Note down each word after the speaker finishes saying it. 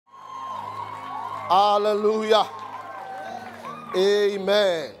Hallelujah.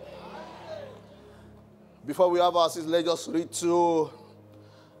 Amen. Before we have our seats, let's just read two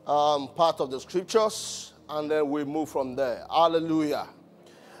part of the scriptures, and then we move from there. Hallelujah.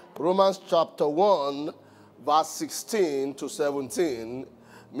 Romans chapter 1, verse 16 to 17.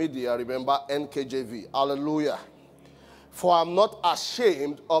 Media, remember NKJV. Hallelujah. For I'm not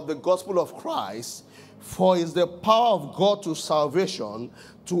ashamed of the gospel of Christ, for it's the power of God to salvation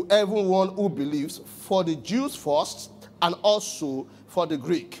to everyone who believes, for the Jews first, and also for the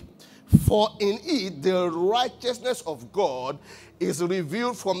Greek. For in it the righteousness of God is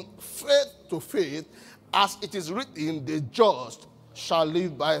revealed from faith to faith, as it is written, the just shall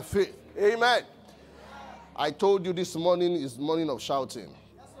live by faith. Amen. I told you this morning is morning of shouting.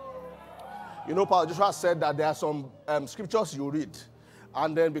 You know, Pastor Joshua said that there are some scriptures you read,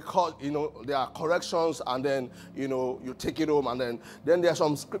 and then because, there are corrections, and then, you take it home, and then there are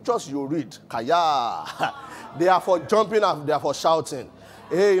some scriptures you read. Kaya. They are for jumping and they are for shouting.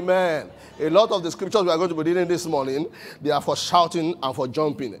 Amen. A lot of the scriptures we are going to be reading this morning, they are for shouting and for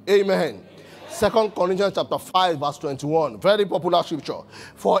jumping. Amen. 2 Corinthians chapter 5, verse 21. Very popular scripture.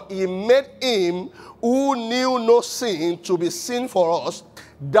 For he made him who knew no sin to be sin for us,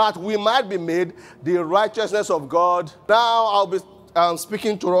 that we might be made the righteousness of God. Now I'll be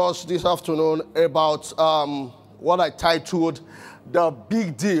speaking to us this afternoon about what I titled The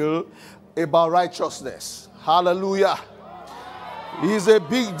Big Deal About Righteousness. Hallelujah. It's a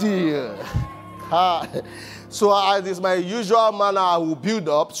big deal. So as is my usual manner, I will build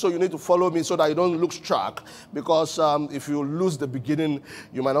up, so you need to follow me so that you don't lose track, because if you lose the beginning,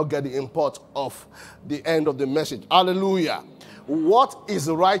 you might not get the import of the end of the message. Hallelujah. What is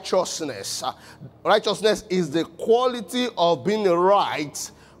righteousness? Righteousness is the quality of being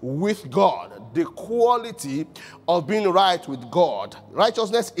right with God. The quality of being right with God.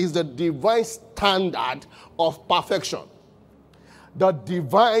 Righteousness is the divine standard of perfection. The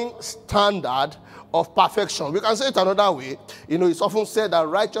divine standard of perfection. We can say it another way. It's often said that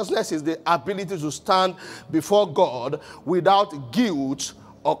righteousness is the ability to stand before God without guilt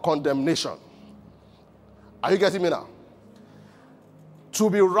or condemnation. Are you getting me now? To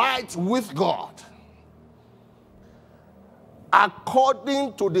be right with God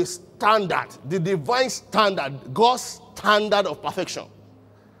according to the standard, the divine standard, God's standard of perfection.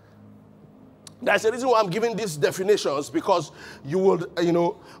 There's a reason why I'm giving these definitions, because you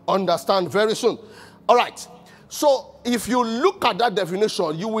will, understand very soon. All right. So if you look at that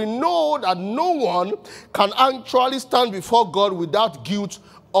definition, you will know that no one can actually stand before God without guilt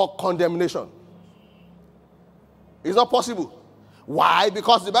or condemnation. It's not possible. Why?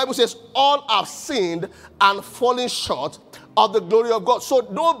 Because the Bible says all have sinned and fallen short of the glory of God. So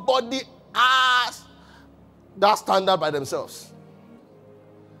nobody has that standard by themselves.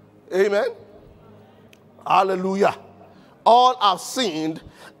 Amen. Hallelujah. All have sinned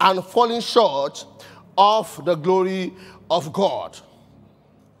and fallen short of the glory of God.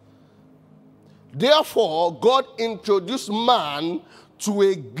 Therefore, God introduced man to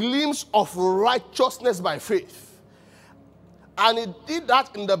a glimpse of righteousness by faith. And he did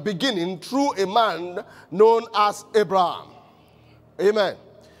that in the beginning through a man known as Abraham. Amen.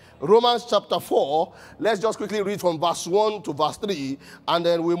 Romans chapter 4, let's just quickly read from verse 1 to verse 3, and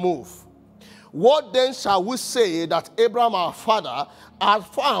then we move. What then shall we say that Abraham our father had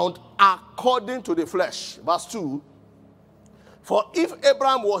found according to the flesh? Verse 2. For if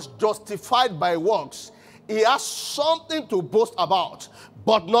Abraham was justified by works, he has something to boast about,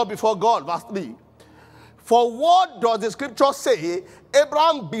 but not before God. Verse 3. For what does the scripture say?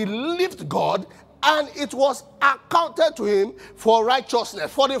 Abraham believed God, and it was accounted to him for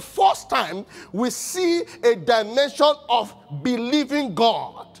righteousness. For the first time, we see a dimension of believing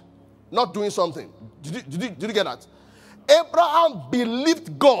God, not doing something. Did you get that? Abraham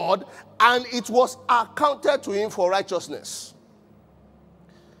believed God, and it was accounted to him for righteousness.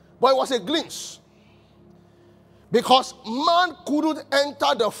 But it was a glimpse. Because man couldn't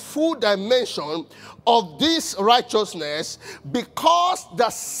enter the full dimension of this righteousness because the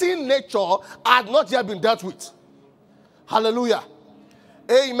sin nature had not yet been dealt with. Hallelujah.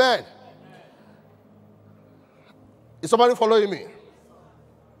 Amen. Is somebody following me?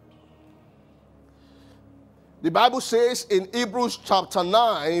 The Bible says in Hebrews chapter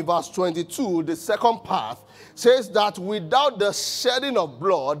 9, verse 22, the second part, says that without the shedding of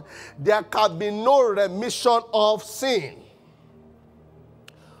blood, there can be no remission of sin.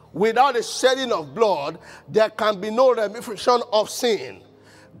 Without the shedding of blood, there can be no remission of sin.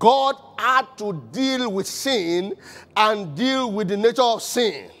 God had to deal with sin and deal with the nature of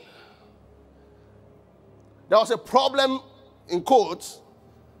sin. There was a problem, in quotes,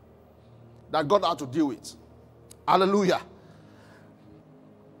 that God had to deal with. Hallelujah.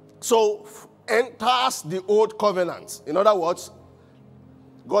 So, enters the old covenant. In other words,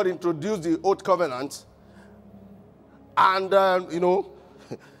 God introduced the old covenant, and,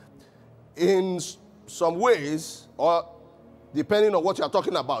 in some ways, or depending on what you are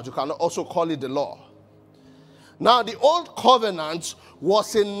talking about, you can also call it the law. Now, the old covenant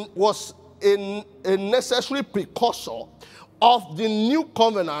was a necessary precursor of the new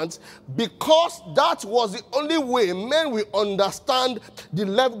covenant, because that was the only way men will understand the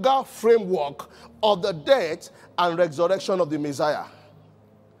legal framework of the death and resurrection of the Messiah.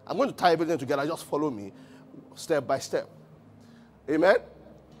 I'm going to tie everything together. Just follow me step by step. Amen?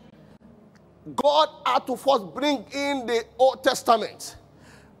 God had to first bring in the Old Testament.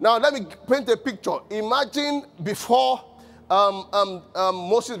 Now, let me paint a picture. Imagine before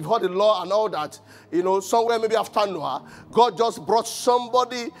Moses, before the law and all that, somewhere maybe after Noah, God just brought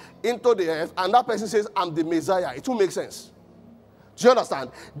somebody into the earth, and that person says, I'm the Messiah. It will make sense. Do you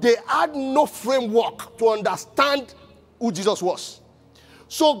understand? They had no framework to understand who Jesus was.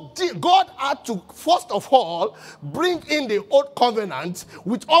 So God had to, first of all, bring in the old covenant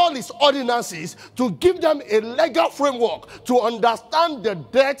with all its ordinances to give them a legal framework to understand the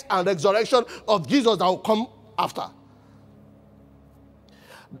death and resurrection of Jesus that will come after.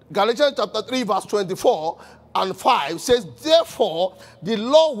 Galatians chapter 3 verse 24 and 5 says, therefore, the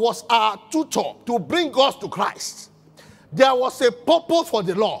law was our tutor to bring us to Christ. There was a purpose for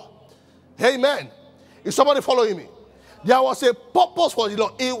the law. Amen. Is somebody following me? There was a purpose for the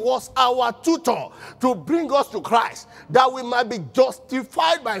law. It was our tutor to bring us to Christ, that we might be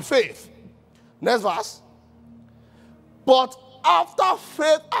justified by faith. Next verse. But after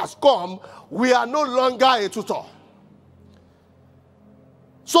faith has come, we are no longer a tutor.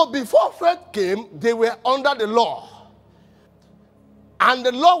 So before faith came, they were under the law. And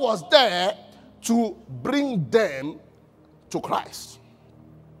the law was there to bring them to Christ.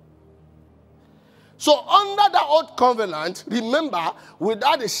 So under the old covenant, remember,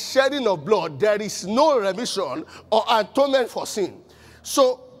 without the shedding of blood, there is no remission or atonement for sin.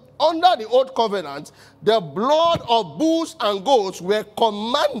 So under the old covenant, the blood of bulls and goats were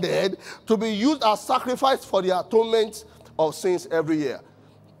commanded to be used as sacrifice for the atonement of sins every year.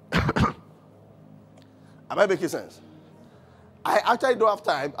 Am I making sense? I actually don't have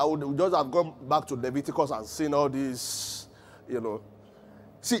time. I would just have gone back to Leviticus and seen all these,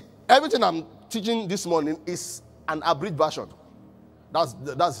 See, everything I'm teaching this morning is an abridged version. That's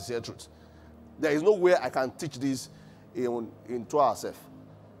the sheer truth. There is no way I can teach this in 2 hours.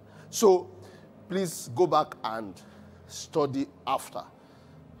 So please go back and study after.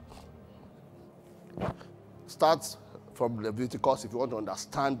 Start from Leviticus if you want to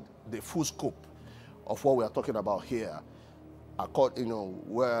understand the full scope of what we are talking about here.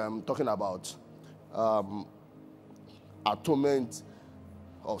 Where I'm talking about atonement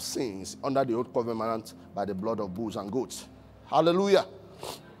of sins under the old covenant by the blood of bulls and goats. Hallelujah.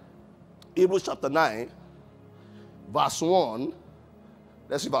 Hebrews chapter 9, verse 1.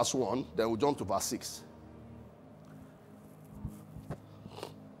 Let's see verse 1, then we'll jump to verse 6.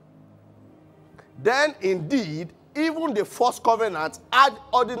 Then indeed, even the first covenant had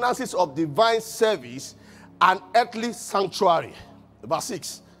ordinances of divine service and earthly sanctuary. Verse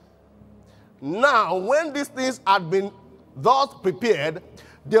 6. Now, when these things had been thus prepared,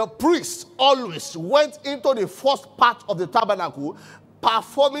 the priests always went into the first part of the tabernacle,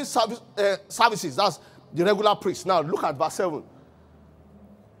 performing services. That's the regular priest. Now, look at verse 7.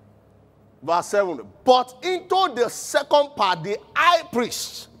 Verse 7. But into the second part, the high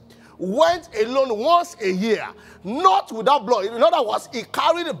priest went alone once a year, not without blood. In other words, he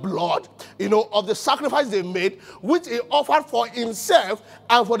carried the blood, of the sacrifice they made, which he offered for himself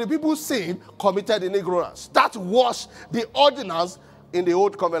and for the people's sin committed in ignorance. That was the ordinance in the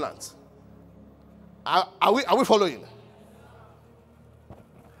old covenant. Are we following?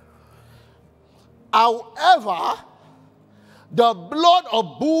 However, the blood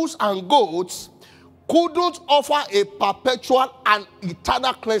of bulls and goats couldn't offer a perpetual and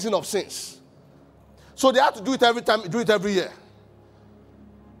eternal cleansing of sins. So they had to do it every time, do it every year.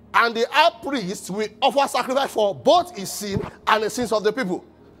 And the high priest will offer sacrifice for both his sin and the sins of the people.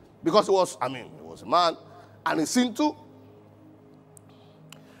 Because he was a man, and his sin too.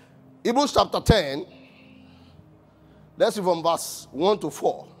 Hebrews chapter 10, let's see from verse 1 to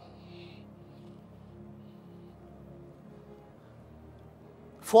 4.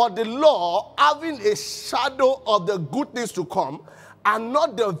 For the law, having a shadow of the good things to come, and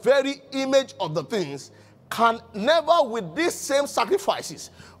not the very image of the things, can never with these same sacrifices,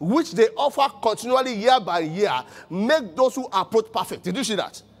 which they offer continually year by year, make those who approach perfect. Did you see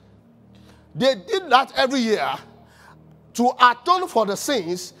that? They did that every year to atone for the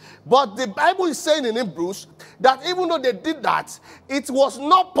sins, but the Bible is saying in Hebrews that even though they did that, it was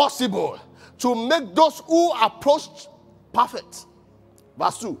not possible to make those who approached perfect.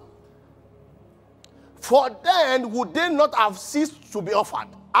 Verse 2. For then would they not have ceased to be offered?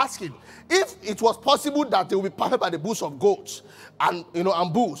 Ask him. If it was possible that they would be perfect by the bulls of goats and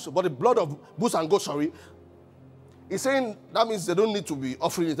bulls, but the blood of bulls and goats, he's saying that means they don't need to be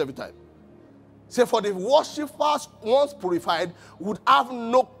offering it every time. Say, for the worshippers, once purified, would have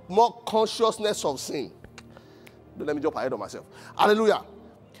no more consciousness of sin. Let me jump ahead of myself. Hallelujah.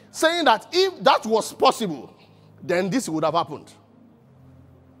 Saying that if that was possible, then this would have happened.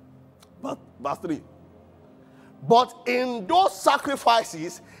 But verse 3. But in those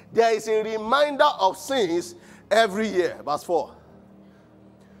sacrifices, there is a reminder of sins every year. Verse 4.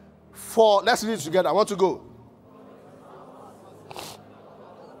 Let's read it together. I want to go.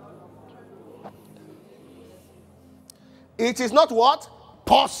 It is not what?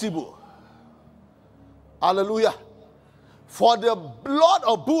 Possible. Hallelujah. For the blood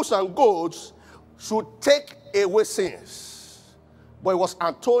of bulls and goats should take away sins. But it was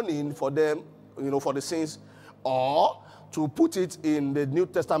atoning for them, for the sins. Or, to put it in the New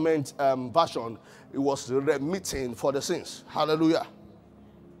Testament version, it was remitting for the sins. Hallelujah.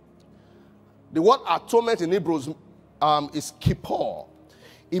 The word atonement in Hebrews is kippur.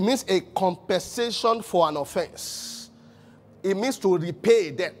 It means a compensation for an offense. It means to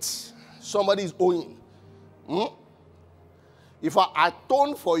repay debt. Somebody is owing. If I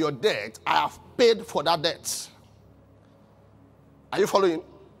atone for your debt, I have paid for that debt. Are you following?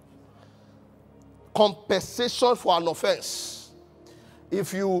 Compensation for an offense.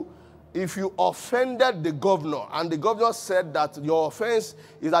 If you offended the governor and the governor said that your offense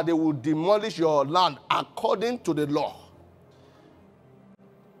is that they will demolish your land according to the law,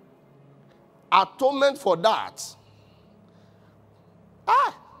 atonement for that.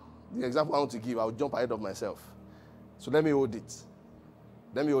 The example I want to give, I will jump ahead of myself. So let me hold it.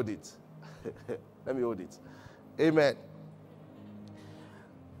 Let me hold it. Let me hold it. Amen.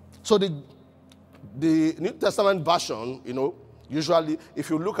 So the New Testament version, usually if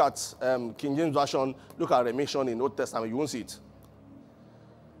you look at King James version, look at remission in Old Testament, you won't see it.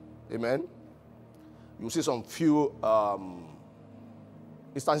 Amen. You'll see some few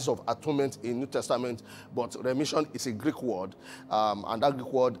instances of atonement in New Testament, but remission is a Greek word, and that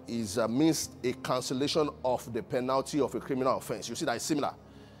Greek word means a cancellation of the penalty of a criminal offense. You see that it's similar.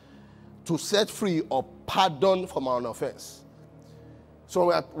 To set free or pardon from an offense. So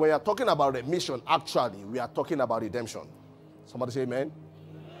when we are talking about remission, actually, we are talking about redemption. Somebody say amen.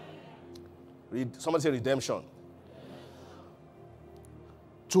 Somebody say redemption.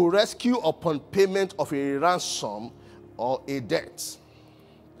 To rescue upon payment of a ransom or a debt.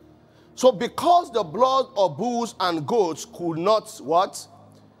 So because the blood of bulls and goats could not, what?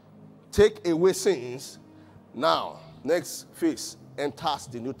 Take away sins. Now, next phase enters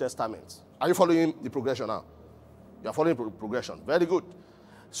the New Testament. Are you following the progression now? You are following the progression. Very good.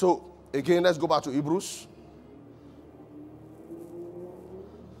 So, again, let's go back to Hebrews.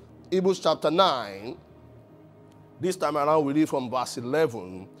 Hebrews chapter 9. This time around, we read from verse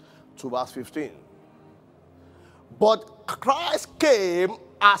 11 to verse 15. But Christ came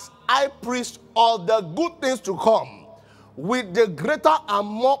as high priest of the good things to come, with the greater and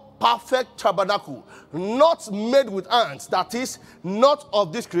more perfect tabernacle, not made with hands, that is, not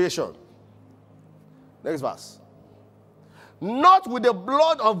of this creation. Next verse. Not with the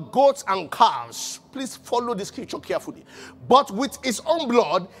blood of goats and calves. Please follow the scripture carefully. But with his own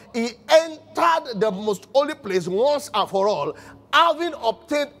blood, he entered the most holy place once and for all, having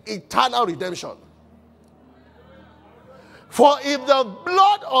obtained eternal redemption. For if the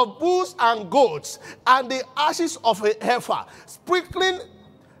blood of bulls and goats and the ashes of a heifer, sprinkling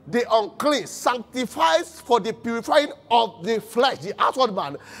the unclean, sanctifies for the purifying of the flesh, the outward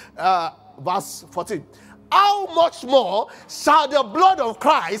man, verse 14. How much more shall the blood of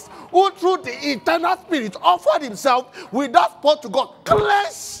Christ, who through the eternal Spirit offered himself without spot to God,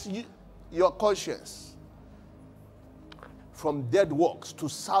 cleanse your conscience from dead works to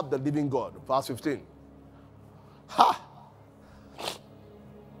serve the living God? Verse 15. Ha!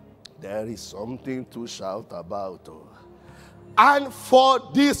 There is something to shout about. Oh. And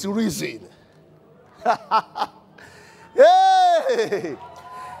for this reason, hey,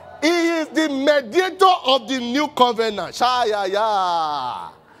 he is the mediator of the new covenant.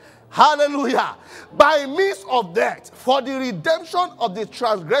 Shaya. Hallelujah. By means of death, for the redemption of the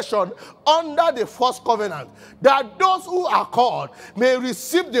transgression under the first covenant, that those who are called may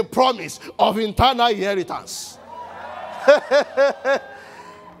receive the promise of eternal inheritance.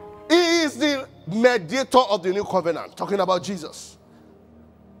 He is is the mediator of the new covenant, talking about Jesus.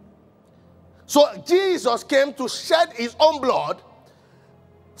 So Jesus came to shed his own blood,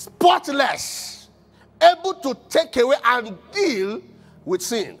 spotless, able to take away and deal with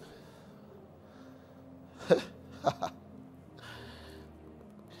sin.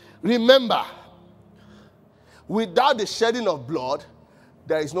 Remember, without the shedding of blood,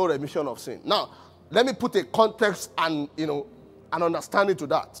 there is no remission of sin. Now, let me put a context and, an understanding to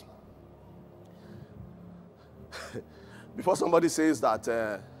that. Before somebody says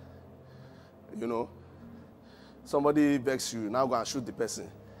that, somebody begs you, now go and shoot the person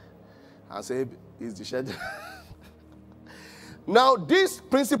and say, it's the shedding. Now, this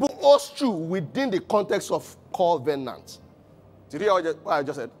principle holds true within the context of covenant. Did you hear what I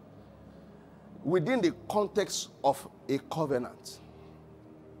just said? Within the context of a covenant.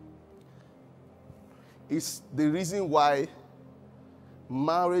 It's the reason why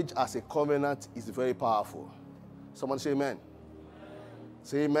marriage as a covenant is very powerful. Someone say amen.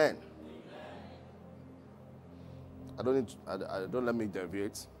 Say amen. Don't let me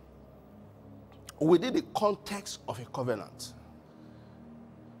deviate. Within the context of a covenant.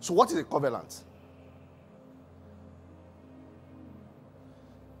 So what is a covenant?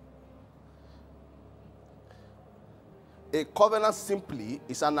 A covenant simply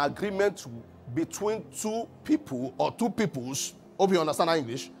is an agreement between two people or two peoples, hope you understand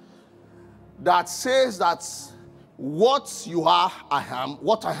English, that says that what you are, I am,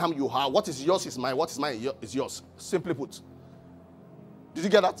 what I am, you are, what is yours is mine, what is mine is yours. Simply put. Did you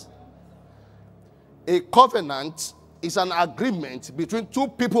get that? A covenant is an agreement between two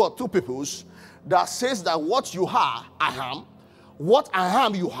people or two peoples that says that what you are, I am, what I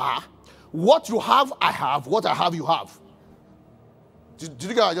am, you are, what you have, I have, what I have, you have. Did you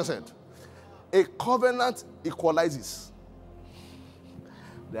get what I just said? A covenant equalizes.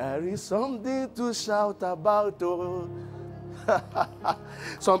 There is something to shout about. Oh.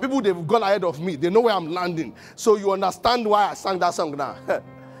 Some people, they've gone ahead of me. They know where I'm landing. So you understand why I sang that song now.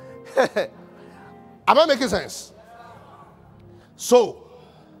 Am I making sense? So,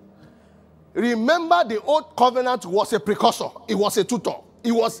 remember the old covenant was a precursor. It was a tutor.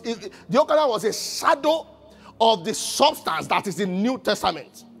 The old covenant was a shadow of the substance that is the New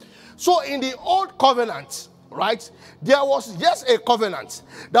Testament. So in the old covenant, right, there was, yes, a covenant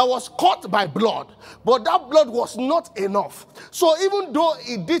that was cut by blood, but that blood was not enough. So even though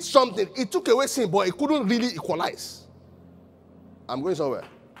it did something, it took away sin, but it couldn't really equalize. I'm going somewhere.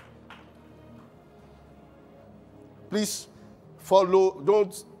 Please follow.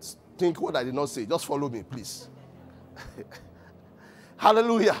 Don't think what I did not say. Just follow me, please.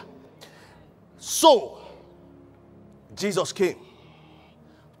 Hallelujah. So, Jesus came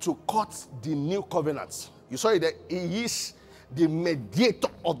to cut the new covenant. You saw it there. He is the mediator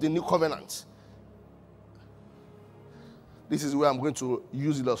of the new covenant. This is where I'm going to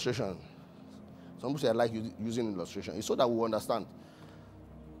use illustration. Some people say I like using illustration. It's so that we understand.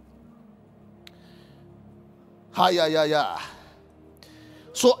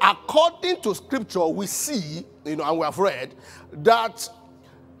 So according to scripture, we see, and we have read, that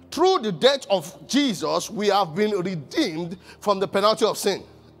through the death of Jesus, we have been redeemed from the penalty of sin.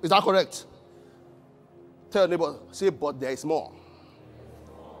 Is that correct? Tell your neighbor, say, but there is more.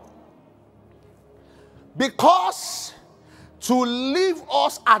 Because to leave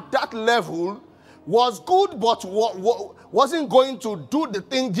us at that level was good, but wasn't going to do the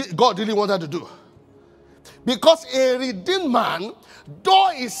thing God really wanted to do. Because a redeemed man, though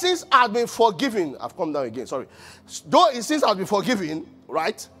his sins have been forgiven, I've come down again, sorry. Though his sins have been forgiven,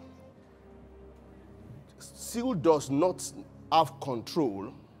 right, still does not have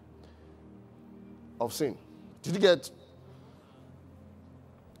control of sin. Did you get?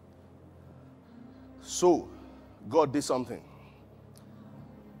 So, God did something.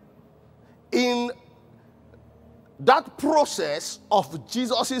 In that process of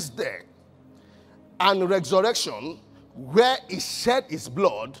Jesus' death and resurrection, where he shed his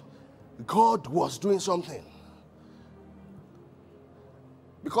blood, God was doing something.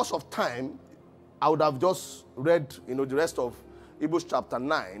 Because of time, I would have just read, the rest of Hebrews chapter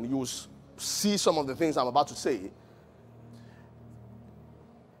 9. You will see some of the things I'm about to say.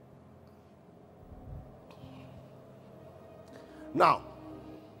 Now,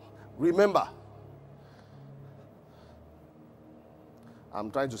 remember,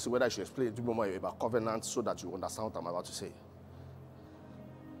 I'm trying to see whether I should explain a little more about covenant so that you understand what I'm about to say.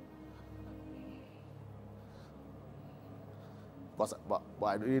 But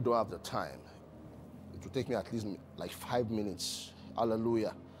I really don't have the time. It will take me at least like 5 minutes.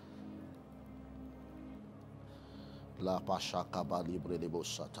 Hallelujah. La Pashaka Bali Bredebo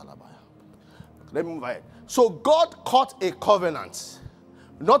Satalabaya. Let me move ahead. So God cut a covenant,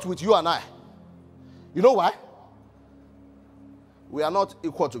 not with you and I. You know why? We are not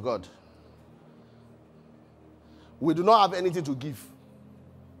equal to God. We do not have anything to give.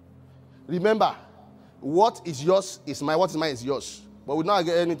 Remember, what is yours is mine, what is mine is yours. But we do not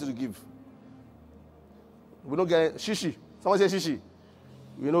get anything to give. We don't get shishi. Someone say shishi.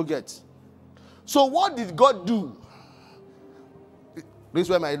 We don't get. So what did God do? This is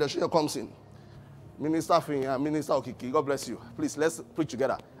where my illustration comes in. Minister Fin, Minister Okiki, God bless you. Please, let's preach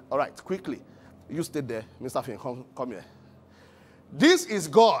together. All right, quickly. You stay there. Minister Fin, come here. This is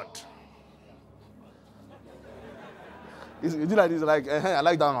God. You do like this, like, I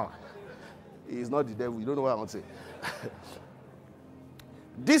like that one. He's not the devil. You don't know what I want to say.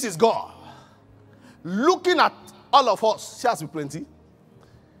 This is God. Looking at all of us, she has plenty.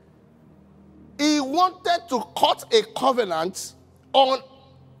 He wanted to cut a covenant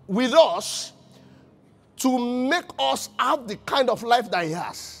with us to make us have the kind of life that he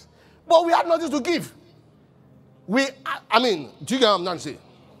has. But we had nothing to give. Do you get what I'm trying to say?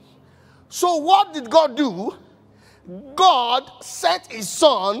 So what did God do? God sent his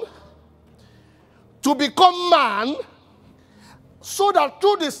son to become man so that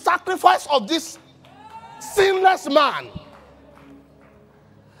through the sacrifice of this sinless man.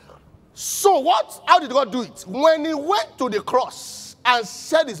 So how did God do it? When he went to the cross and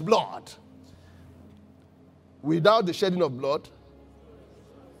shed his blood, without the shedding of blood,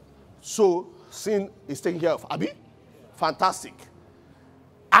 so sin is taken care of. Abi? Fantastic.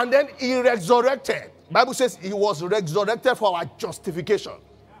 And then he resurrected. Bible says he was resurrected for our justification.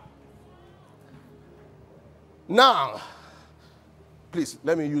 Now, please,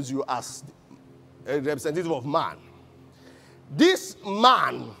 let me use you as a representative of man. This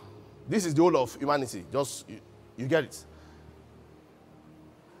man, this is the whole of humanity. Just, you get it.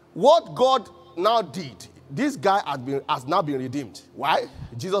 What God now did, this guy has now been redeemed. Why?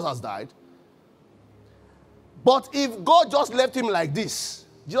 Jesus has died. But if God just left him like this,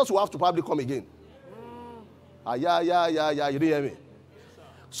 Jesus will have to probably come again. You didn't hear me?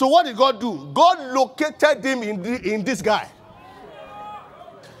 So what did God do? God located him in this guy.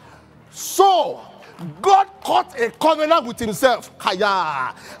 So God cut a covenant with himself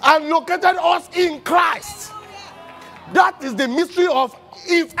and located us in Christ. That is the mystery of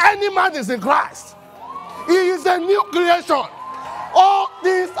if any man is in Christ, he is a new creation. All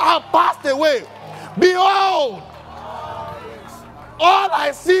things are passed away. Behold, all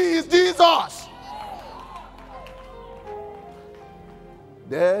I see is Jesus.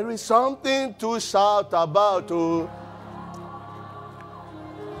 There is something to shout about. Oh.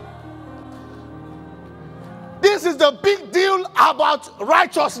 This is the big deal about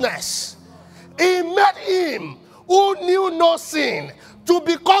righteousness. He made him who knew no sin to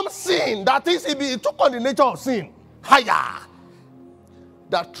become sin. That is, he took on the nature of sin. Higher.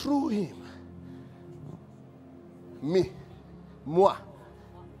 That through him, moi,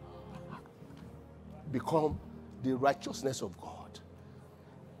 become the righteousness of God.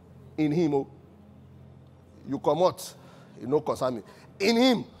 In him, you come out, you know, concern me. In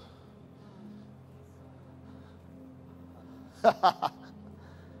him.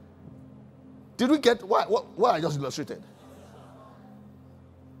 Did we get what I just illustrated?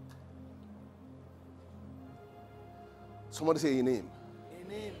 Somebody say in him. In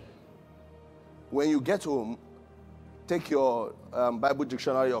him. When you get home, take your Bible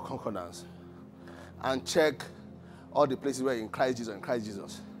dictionary or concordance and check all the places where in Christ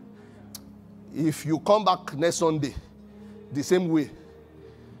Jesus. If you come back next Sunday the same way,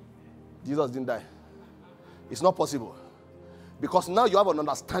 Jesus didn't die. It's not possible. Because now you have an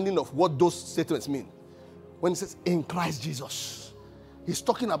understanding of what those statements mean. When he says in Christ Jesus, he's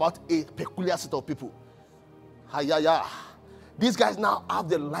talking about a peculiar set of people. These guys now have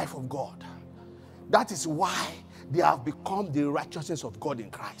the life of God. That is why they have become the righteousness of God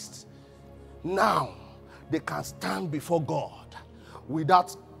in Christ. Now, they can stand before God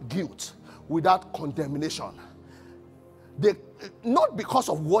without guilt, without condemnation. Not because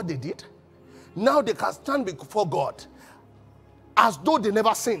of what they did. Now they can stand before God as though they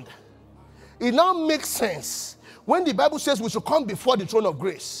never sinned. It now makes sense when the Bible says we should come before the throne of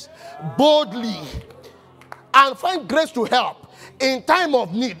grace boldly and find grace to help in time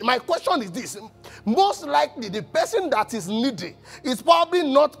of need. My question is this. Most likely the person that is needy is probably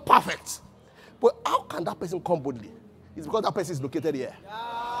not perfect. But how can that person come boldly? It's because that person is located here.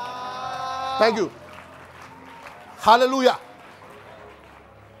 Thank you. Hallelujah.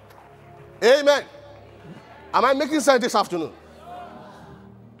 Amen. Am I making sense this afternoon?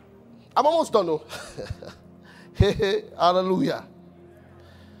 I'm almost done, no? Hallelujah.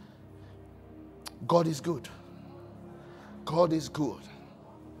 God is good. God is good.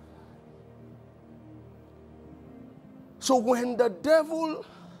 So when the devil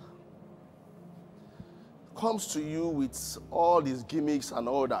comes to you with all his gimmicks and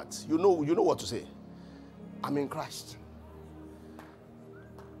all that, you know what to say. I'm in Christ.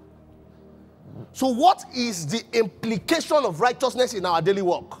 So what is the implication of righteousness in our daily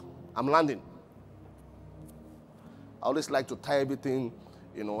walk? I'm landing. I always like to tie everything,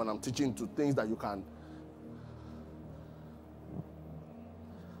 when I'm teaching, to things that you can.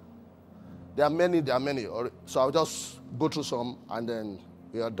 There are many. So I'll just go through some and then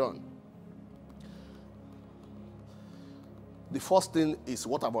we are done. The first thing is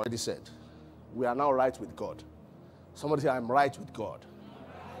what I've already said. We are now right with God. Somebody say, I'm right with God.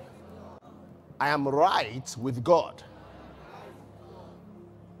 I am right with God.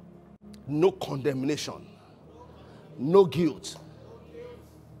 No condemnation. No guilt.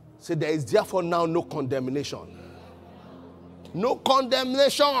 Say, there is therefore now no condemnation. No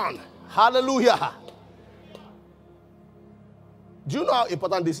condemnation. Hallelujah. Do you know how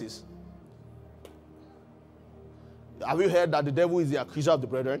important this is? Have you heard that the devil is the accuser of the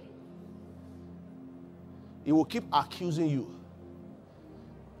brethren? He will keep accusing you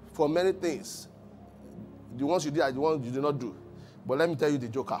for many things. The ones you did and the ones you did not do. But let me tell you the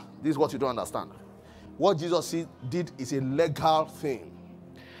joker. This is what you don't understand. What Jesus did is a legal thing.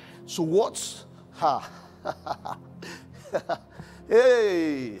 So what?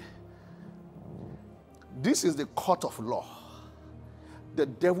 Hey. This is the court of law. The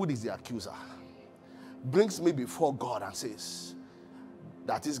devil is the accuser. Brings me before God and says,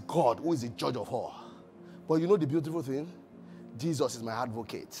 that is God who is the judge of all. But you know the beautiful thing? Jesus is my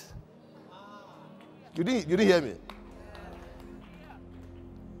advocate. You didn't hear me?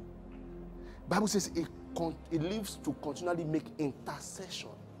 Bible says it lives to continually make intercession.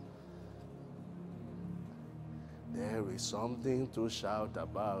 There is something to shout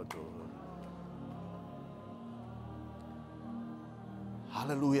about. Oh.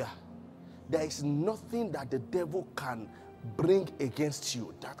 Hallelujah. There is nothing that the devil can bring against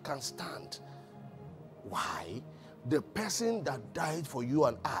you that can stand. Why? The person that died for you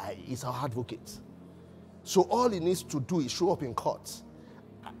and I is our advocate. So all he needs to do is show up in court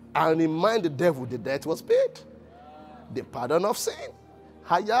and remind the devil the debt was paid. The pardon of sin.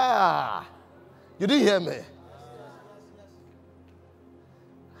 Hiya. You didn't hear me?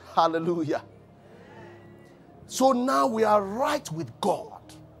 Hallelujah. So now we are right with God.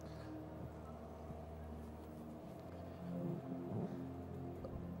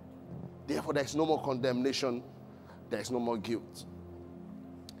 Therefore, there is no more condemnation. There is no more guilt.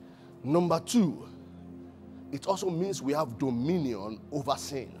 Number 2, it also means we have dominion over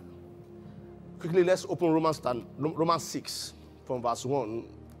sin. Quickly, let's open Romans 6 from verse 1.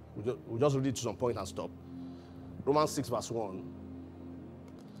 We'll just read it to some point and stop. Romans 6 verse 1.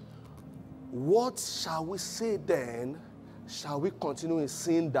 What shall we say then? Shall we continue in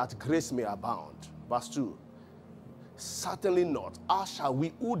sin that grace may abound? Verse 2. Certainly not. How shall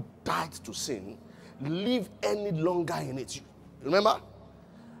we who died to sin live any longer in it? Remember?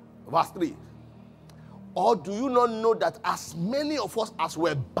 Verse 3. Or do you not know that as many of us as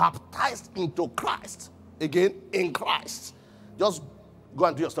were baptized into Christ, again, in Christ, just go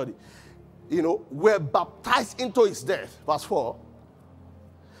and do your study, were baptized into his death. Verse 4.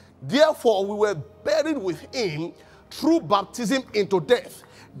 Therefore, we were buried with him through baptism into death,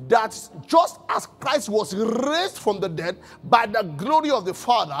 that just as Christ was raised from the dead by the glory of the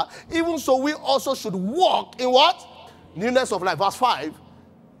Father, even so we also should walk in what? Newness of life. Verse 5.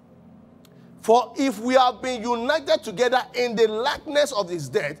 For if we have been united together in the likeness of his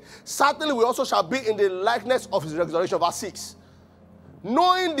death, certainly we also shall be in the likeness of his resurrection. Verse 6.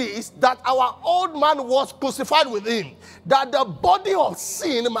 Knowing this, that our old man was crucified with him, that the body of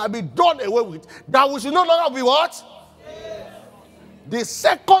sin might be done away with, that we should no longer be what? Yes. The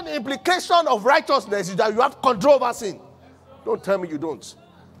second implication of righteousness is that you have control over sin. Don't tell me you don't.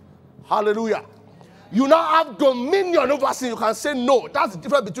 Hallelujah. You now have dominion over sin. You can say no. That's the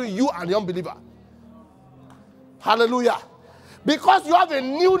difference between you and the unbeliever. Hallelujah. Because you have a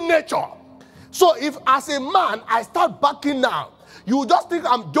new nature. So if as a man, I start backing now, you just think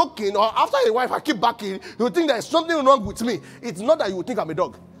I'm joking, or after a while, if I keep backing, you think there's something wrong with me. It's not that you think I'm a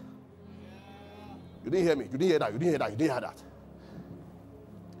dog. You didn't hear me. You didn't hear that. You didn't hear that. You didn't hear that.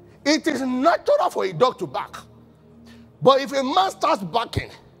 It is natural for a dog to bark. But if a man starts barking,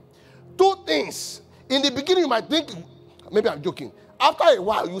 2 things. In the beginning, you might think, maybe I'm joking. After a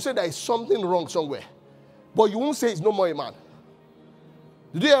while, you say there is something wrong somewhere. But you won't say it's no more a man.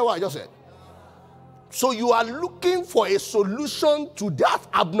 Did you hear what I just said? So you are looking for a solution to that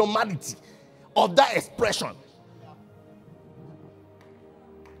abnormality of that expression.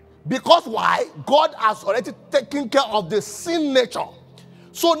 Because why? God has already taken care of the sin nature.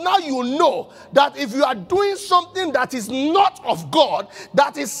 So now you know that if you are doing something that is not of God,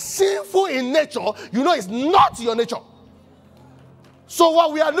 that is sinful in nature, you know it's not your nature. So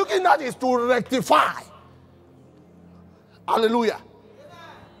what we are looking at is to rectify. Hallelujah.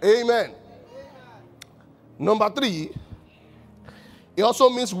 Amen. Number 3, it also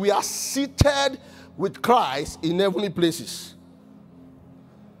means we are seated with Christ in heavenly places.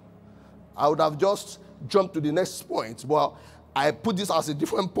 I would have just jumped to the next point, but I put this as a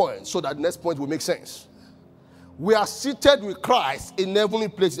different point so that the next point will make sense. We are seated with Christ in heavenly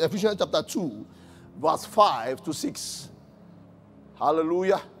places. Ephesians chapter 2, verse 5 to 6.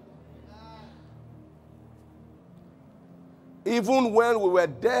 Hallelujah. Even when we were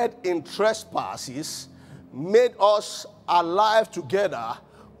dead in trespasses, made us alive together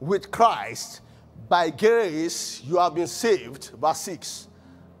with Christ. By grace you have been saved. Verse 6.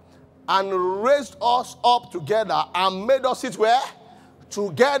 And raised us up together and made us sit where?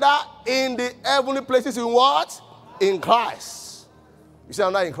 Together in the heavenly places in what? In Christ. You say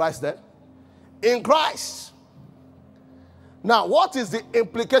I'm not in Christ then? In Christ. Now, what is the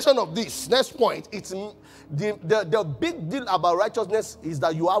implication of this? Next point. It's the big deal about righteousness is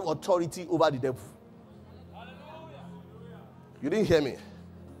that you have authority over the devil. You didn't hear me.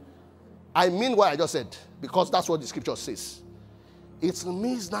 I mean what I just said, because that's what the scripture says. It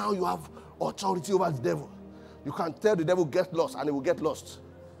means now you have authority over the devil. You can tell the devil, get lost, and he will get lost.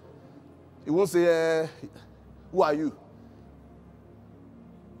 He won't say, who are you?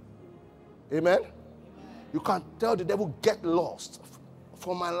 Amen? You can tell the devil, get lost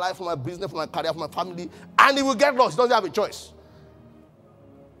for my life, for my business, for my career, for my family, and he will get lost. He doesn't have a choice.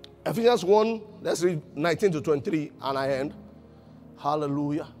 Ephesians 1, let's read 19 to 23, and I end.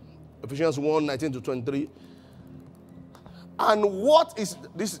 Hallelujah. Ephesians 1, 19 to 23. And what is,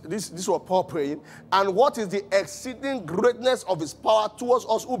 this was Paul praying, and what is the exceeding greatness of his power towards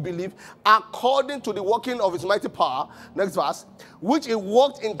us who believe, according to the working of his mighty power, next verse, which he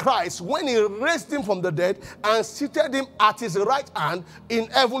worked in Christ when he raised him from the dead and seated him at his right hand in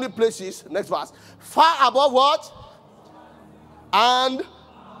heavenly places, next verse, far above what? And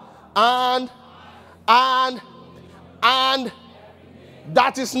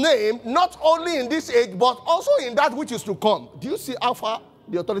that is named not only in this age, but also in that which is to come. Do you see how far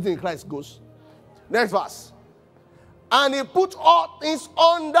the authority in Christ goes? Next verse. And he put all things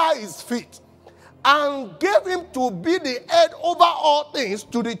under his feet and gave him to be the head over all things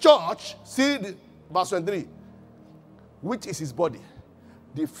to the church. See verse 23. Which is his body,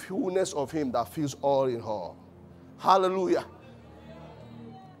 the fullness of him that fills all in all. Hallelujah.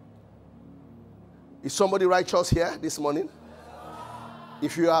 Is somebody righteous here this morning?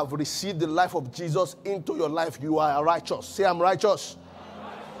 If you have received the life of Jesus into your life, you are righteous. Say, I'm righteous.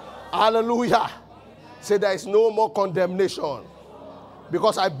 Hallelujah. Say, there is no more condemnation.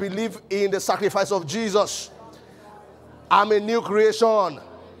 Because I believe in the sacrifice of Jesus. I'm a new creation.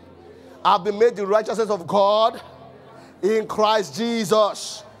 I've been made the righteousness of God in Christ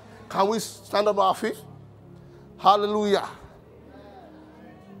Jesus. Can we stand up on our feet? Hallelujah.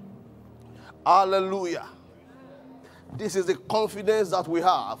 Hallelujah. This is the confidence that we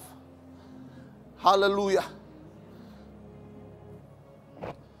have. Hallelujah.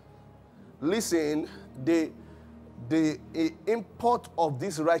 Listen, the import of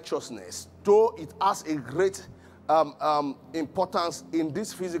this righteousness, though it has a great importance in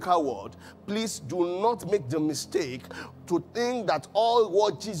this physical world, please do not make the mistake to think that all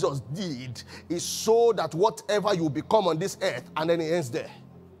what Jesus did is so that whatever you become on this earth, and then it ends there.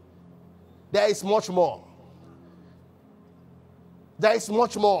 There is much more. There is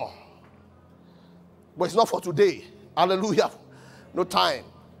much more. But it's not for today. Hallelujah. No time.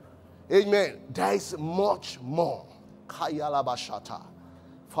 Amen. There is much more.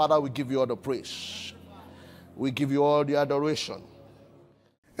 Father, we give you all the praise. We give you all the adoration.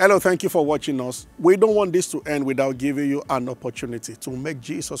 Hello, thank you for watching us. We don't want this to end without giving you an opportunity to make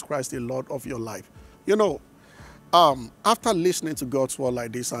Jesus Christ the Lord of your life. You know, after listening to God's word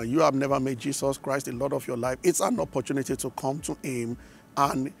like this and you have never made Jesus Christ the Lord of your life, it's an opportunity to come to him,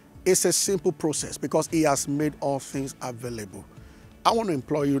 and it's a simple process because he has made all things available. I want to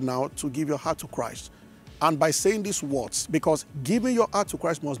implore you now to give your heart to Christ. And by saying these words, because giving your heart to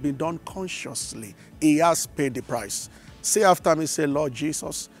Christ must be done consciously. He has paid the price. Say after me, say, Lord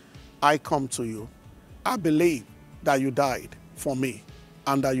Jesus, I come to you. I believe that you died for me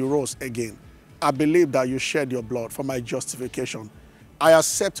and that you rose again. I believe that you shed your blood for my justification. I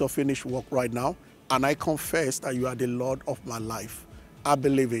accept your finished work right now, and I confess that you are the Lord of my life. I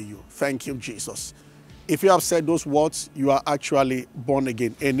believe in you. Thank you, Jesus. If you have said those words, you are actually born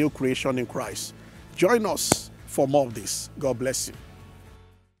again, a new creation in Christ. Join us for more of this. God bless you.